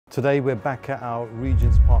Today we're back at our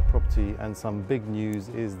Regent's Park property, and some big news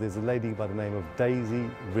is there's a lady by the name of Daisy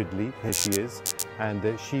Ridley, here she is,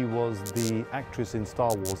 and she was the actress in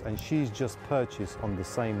Star Wars, and she's just purchased on the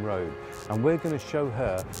same road, and we're going to show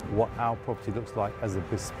her what our property looks like as a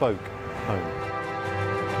bespoke home.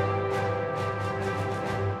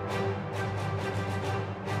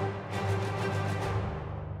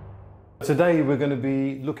 Today we're going to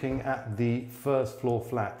be looking at the first floor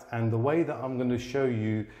flat, and the way that I'm going to show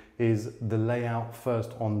you is the layout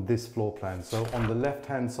first on this floor plan. So on the left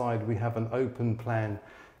hand side we have an open plan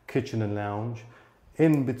kitchen and lounge.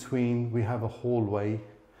 In between we have a hallway.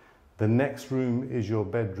 The next room is your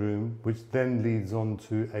bedroom, which then leads on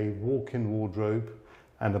to a walk-in wardrobe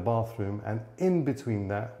and a bathroom, and in between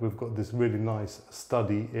that we've got this really nice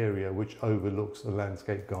study area which overlooks a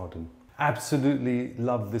landscape garden. Absolutely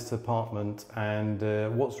love this apartment, and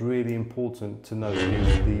what's really important to note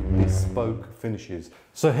is the bespoke finishes.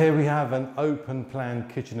 So here we have an open plan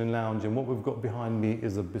kitchen and lounge, and what we've got behind me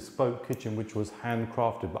is a bespoke kitchen which was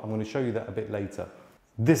handcrafted, but I'm going to show you that a bit later.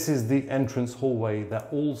 This is the entrance hallway that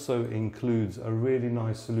also includes a really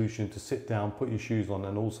nice solution to sit down, put your shoes on,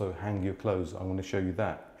 and also hang your clothes. I'm going to show you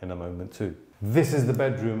that in a moment too. This is the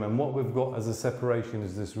bedroom, and what we've got as a separation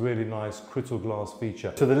is this really nice crystal glass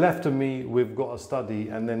feature. To the left of me we've got a study,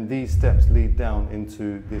 and then these steps lead down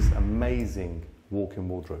into this amazing walk-in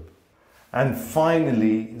wardrobe. And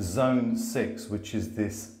finally zone 6, which is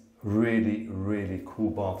this really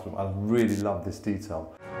cool bathroom. I really love this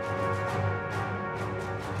detail.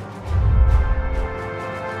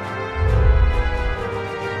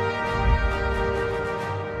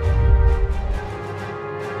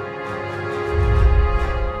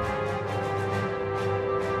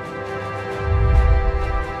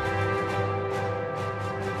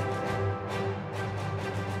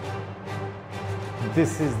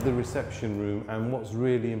 This is the reception room, and what's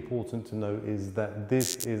really important to know is that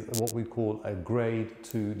this is what we call a grade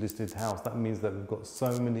 2 listed house. That means that we've got so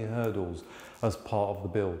many hurdles as part of the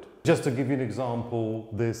build. Just to give you an example,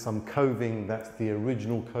 there's some coving, that's the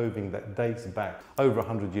original coving that dates back over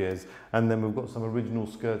 100 years, and then we've got some original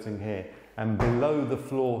skirting here, and below the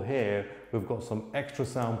floor here we've got some extra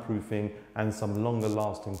soundproofing and some longer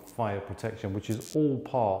lasting fire protection, which is all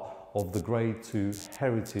part of the grade 2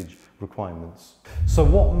 heritage requirements. So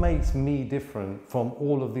what makes me different from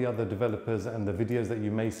all of the other developers and the videos that you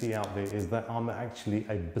may see out there is that I'm actually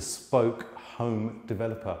a bespoke home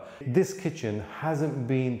developer. This kitchen hasn't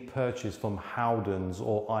been purchased from Howdens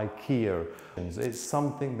or IKEA. It's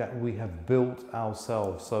something that we have built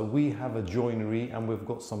ourselves. So we have a joinery, and we've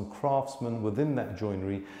got some craftsmen within that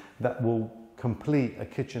joinery that will complete a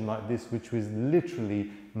kitchen like this, which was literally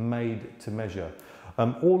made to measure.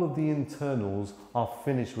 All of the internals are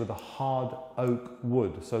finished with a hard oak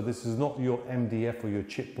wood. So this is not your MDF or your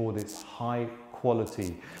chipboard, it's high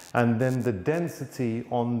quality. And then the density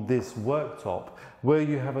on this worktop, where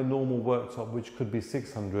you have a normal worktop which could be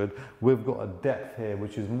 600, we've got a depth here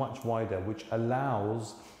which is much wider, which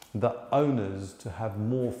allows the owners to have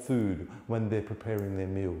more food when they're preparing their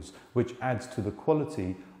meals, which adds to the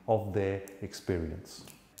quality of their experience.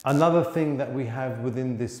 Another thing that we have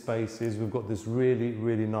within this space is we've got this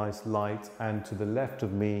really nice light, and to the left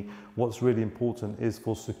of me what's really important is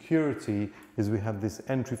for security is we have this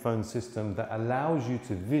entry phone system that allows you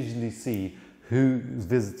to visually see who's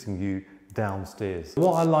visiting you downstairs.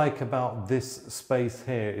 What I like about this space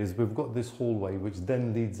here is we've got this hallway which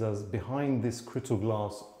then leads us behind this crystal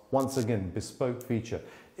glass, once again bespoke feature,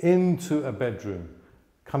 into a bedroom.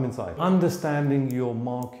 Come inside. Understanding your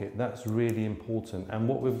market, that's really important, and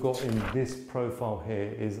what we've got in this profile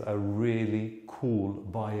here is a really cool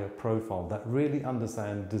buyer profile that really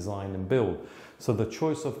understands design and build. So the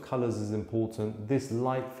choice of colors is important, this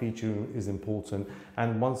light feature is important,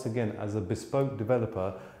 and once again, as a bespoke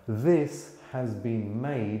developer, this has been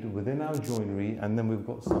made within our joinery, and then we've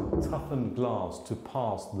got some toughened glass to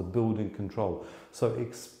pass the building control. So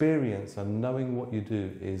experience and knowing what you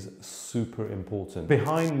do is super important.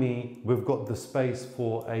 Behind me we've got the space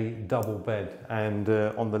for a double bed, and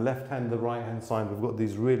on the left hand, the right hand side, we've got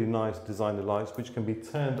these really nice designer lights which can be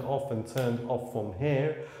turned off and turned off from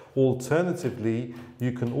here. Alternatively,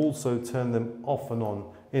 you can also turn them off and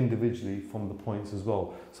on individually from the points as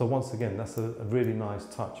well. So once again, that's a really nice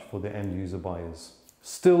touch for the end user buyers.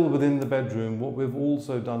 Still within the bedroom, what we've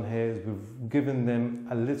also done here is we've given them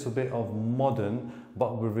a little bit of modern,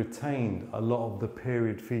 but we've retained a lot of the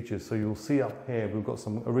period features. So you'll see up here, we've got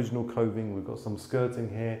some original coving, we've got some skirting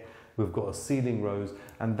here, we've got a ceiling rose,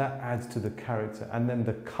 and that adds to the character. And then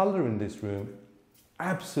the color in this room,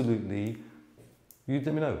 absolutely, you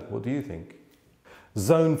let me know, what do you think?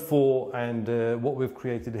 Zone 4, and what we've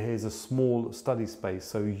created here is a small study space.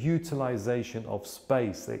 So utilization of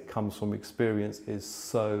space that comes from experience is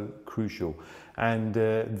so crucial. And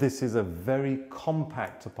this is a very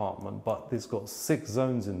compact apartment, but it's got 6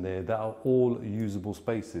 zones in there that are all usable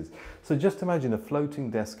spaces. So just imagine a floating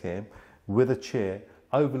desk here with a chair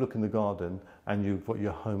overlooking the garden, and you've got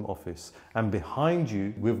your home office. And behind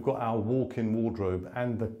you, we've got our walk-in wardrobe,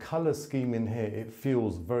 and the color scheme in here, it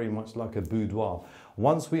feels very much like a boudoir.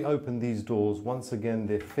 Once we open these doors, once again,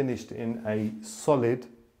 they're finished in a solid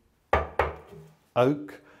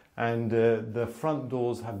oak, and the front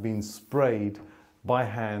doors have been sprayed by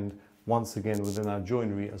hand, once again within our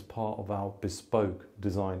joinery as part of our bespoke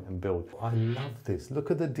design and build. I love this. Look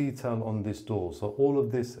at the detail on this door. So all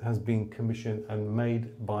of this has been commissioned and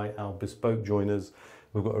made by our bespoke joiners.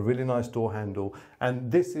 We've got a really nice door handle,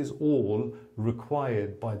 and this is all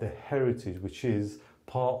required by the heritage, which is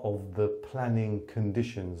part of the planning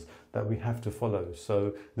conditions that we have to follow.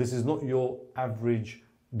 So this is not your average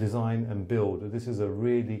design and build. This is a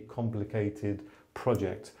really complicated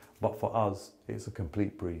project, but for us, it's a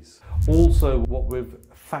complete breeze. Also, what we've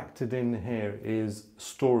factored in here is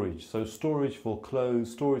storage. So storage for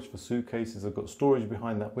clothes, storage for suitcases. I've got storage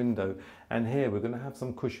behind that window. And here we're gonna have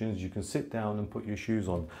some cushions. You can sit down and put your shoes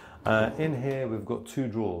on. In here, we've got 2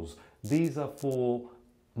 drawers. These are for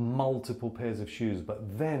multiple pairs of shoes,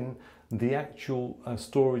 but then the actual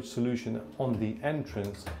storage solution on the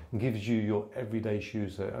entrance gives you your everyday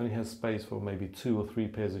shoes. So it only has space for maybe 2 or 3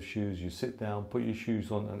 pairs of shoes. You sit down, put your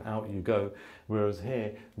shoes on, and out you go. Whereas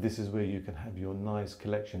here, this is where you can have your nice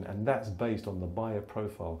collection, and that's based on the buyer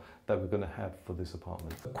profile that we're going to have for this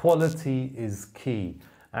apartment. Quality is key.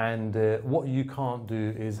 And what you can't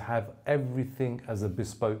do is have everything as a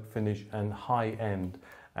bespoke finish and high end,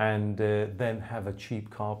 and then have a cheap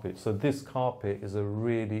carpet. So this carpet is a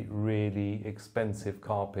really, really expensive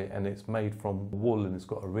carpet, and it's made from wool, and it's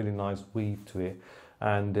got a really nice weave to it.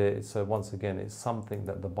 And so once again, it's something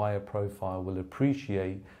that the buyer profile will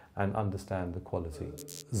appreciate and understand the quality.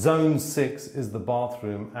 Zone 6 is the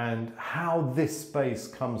bathroom, and how this space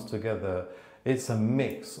comes together. It's a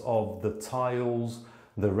mix of the tiles,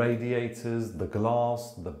 the radiators, the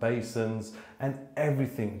glass, the basins, and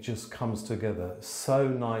everything just comes together so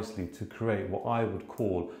nicely to create what I would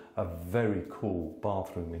call a very cool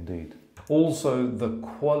bathroom indeed. Also, the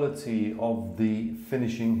quality of the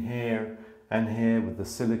finishing here and here with the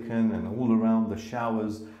silicone and all around the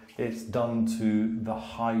showers, it's done to the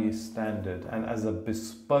highest standard. And as a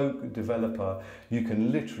bespoke developer, you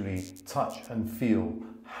can literally touch and feel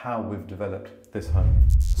how we've developed this home.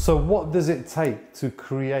 So what does it take to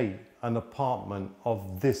create an apartment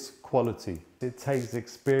of this quality? It takes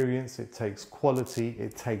experience, it takes quality,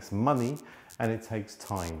 it takes money, and it takes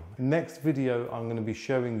time. Next video, I'm going to be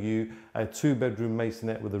showing you a 2-bedroom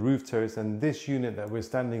masonette with a roof terrace, and this unit that we're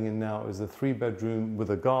standing in now is a 3-bedroom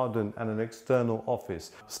with a garden and an external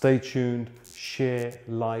office. Stay tuned, share,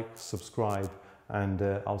 like, subscribe, and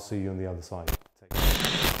I'll see you on the other side.